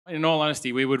In all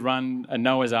honesty, we would run a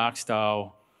Noah's Ark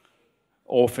style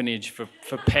orphanage for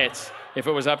pets if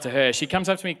it was up to her. She comes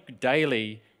up to me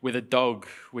daily with a dog.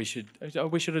 We should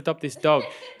adopt this dog.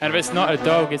 And if it's not a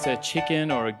dog, it's a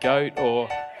chicken or a goat or...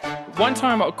 One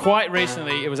time, quite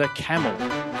recently, it was a camel.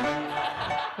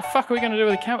 The fuck are we going to do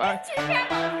with a camel?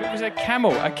 It was a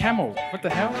camel. What the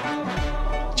hell?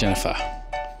 Jennifer,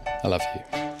 I love you.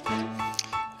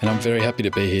 And I'm very happy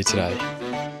to be here today.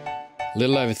 A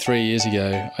little over 3 years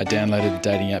ago, I downloaded the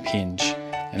dating app Hinge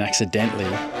and accidentally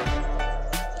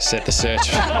set the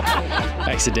search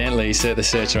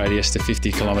radius to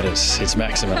 50 kilometres, its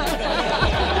maximum.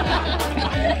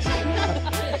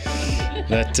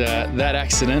 That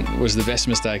accident was the best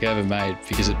mistake I ever made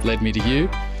because it led me to you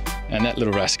and that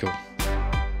little rascal.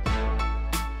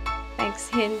 Thanks,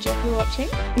 Hinge, if you're watching.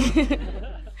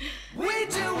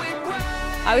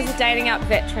 I was a dating app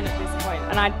veteran at this point,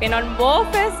 and I'd been on more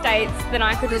first dates than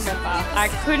I could remember. I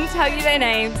couldn't tell you their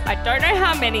names. I don't know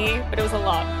how many, but it was a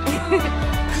lot.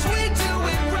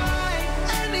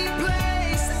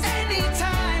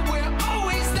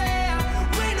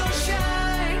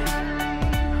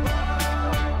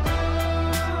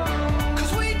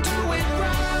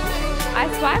 I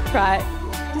swiped right,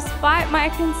 despite my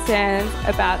concerns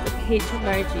about the peach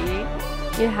emoji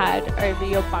you had over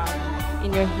your bum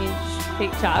in your Hinge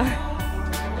picture.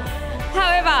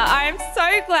 However, I am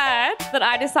so glad that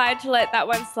I decided to let that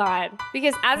one slide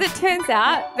because as it turns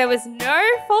out, there was no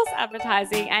false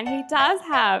advertising and he does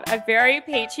have a very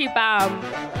peachy bum.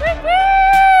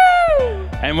 Woo-hoo!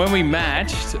 And when we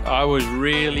matched, I was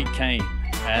really keen,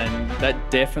 and that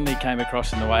definitely came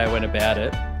across in the way I went about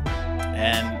it.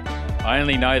 And I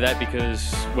only know that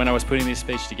because when I was putting this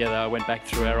speech together, I went back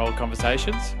through our old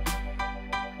conversations.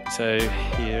 So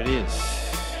here it is.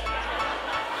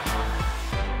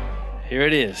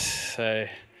 So,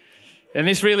 and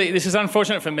this is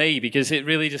unfortunate for me because it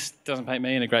really just doesn't paint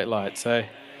me in a great light. So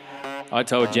I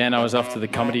told Jen I was off to the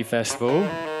comedy festival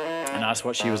and asked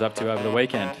what she was up to over the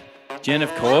weekend. Jen,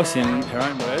 of course, in her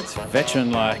own words,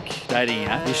 veteran-like dating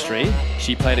app history,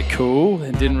 she played it cool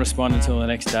and didn't respond until the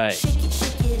next day.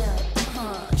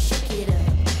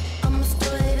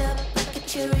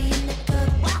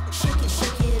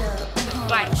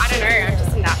 I don't know, I'm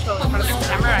just a natural in front of the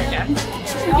camera, I guess.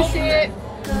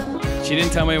 She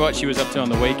didn't tell me what she was up to on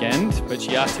the weekend, but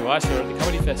she asked who I saw at the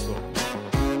comedy festival.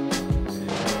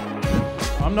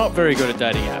 I'm not very good at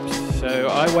dating apps, so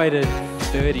I waited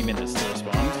 30 minutes to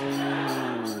respond.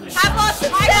 Have lots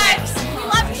of sex! We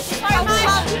love you so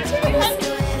much!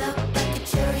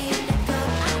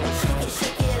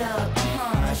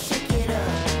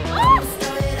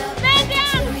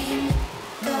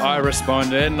 I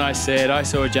responded and I said I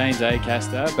saw James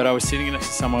Acaster, but I was sitting next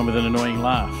to someone with an annoying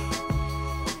laugh.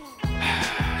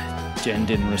 Jen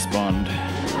didn't respond.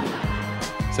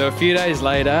 So a few days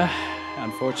later,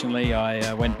 unfortunately,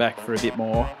 I went back for a bit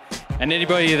more. And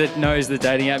anybody that knows the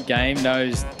dating app game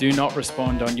knows do not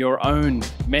respond on your own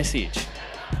message.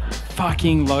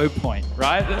 Fucking low point,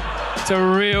 right? It's a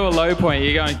real low point.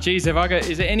 You're going, geez,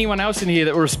 is there anyone else in here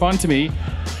that will respond to me?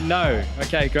 No.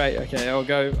 Okay, great. Okay, I'll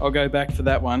go back for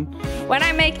that one. When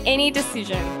I make any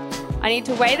decision, I need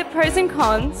to weigh the pros and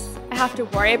cons. I have to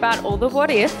worry about all the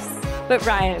what ifs. But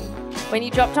Ryan, when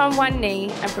you dropped on one knee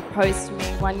and proposed to me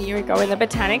 1 year ago in the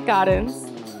Botanic Gardens,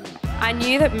 I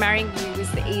knew that marrying you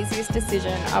was the easiest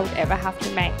decision I would ever have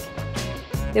to make.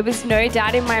 There was no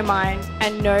doubt in my mind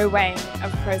and no weighing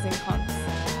of pros and cons.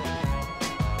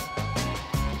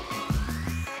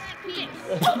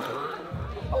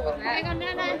 Hang on, no. I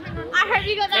hope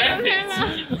you got that on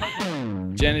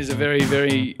camera. Jen is a very,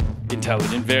 very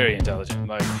intelligent,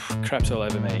 like craps all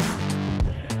over me.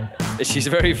 She's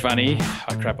very funny.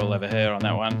 I crap all over her on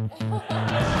that one.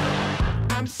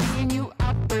 I'm seeing you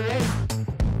operate.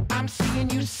 I'm seeing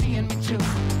you seeing me too.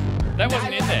 That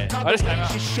wasn't in there. I just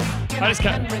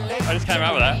came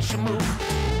up with that.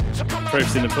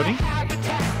 Proof's in the pudding.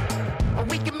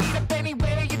 We can meet up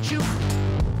anywhere you choose.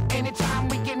 Anytime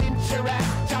we can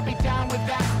interact. I'll be down with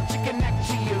that to connect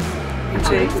to you.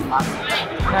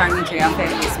 Marrying into our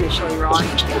family, especially Ryan.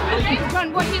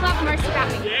 Ron, what do you love most about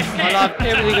me? I love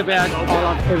everything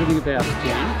about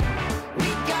Jen.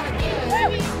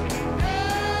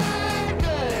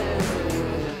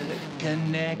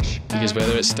 Because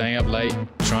whether it's staying up late,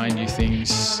 trying new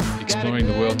things, exploring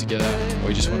the world together, or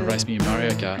you just want to race me in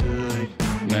Mario Kart,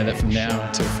 you know that from now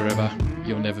until forever,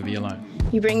 you'll never be alone.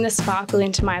 You bring the sparkle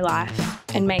into my life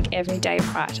and make every day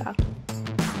brighter.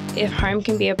 If home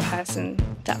can be a person,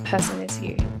 that person is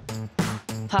you.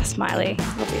 Plus Smiley,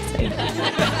 obviously.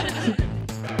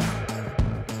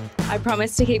 I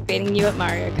promise to keep beating you at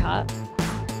Mario Kart.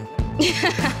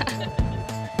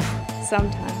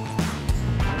 Sometimes.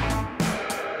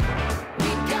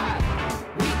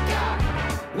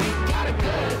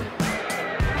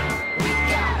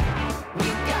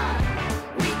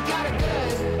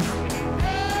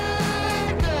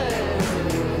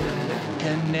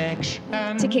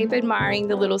 To keep admiring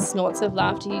the little snorts of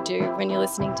laughter you do when you're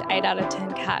listening to 8 out of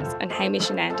 10 Cats and Hamish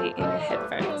and Andy in your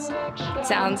headphones. It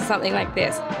sounds something like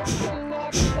this.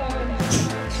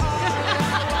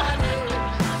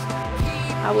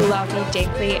 I will love you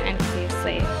deeply and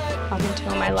fiercely up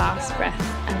until my last breath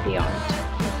and beyond,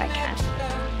 if I can.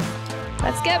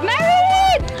 Let's get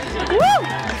married! Woo!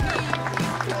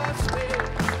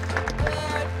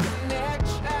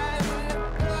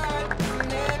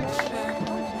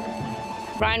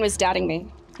 Ryan was doubting me.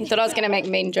 He thought I was going to make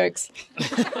mean jokes.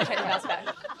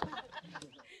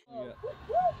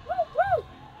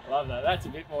 Love that. That's a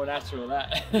bit more natural,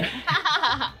 that.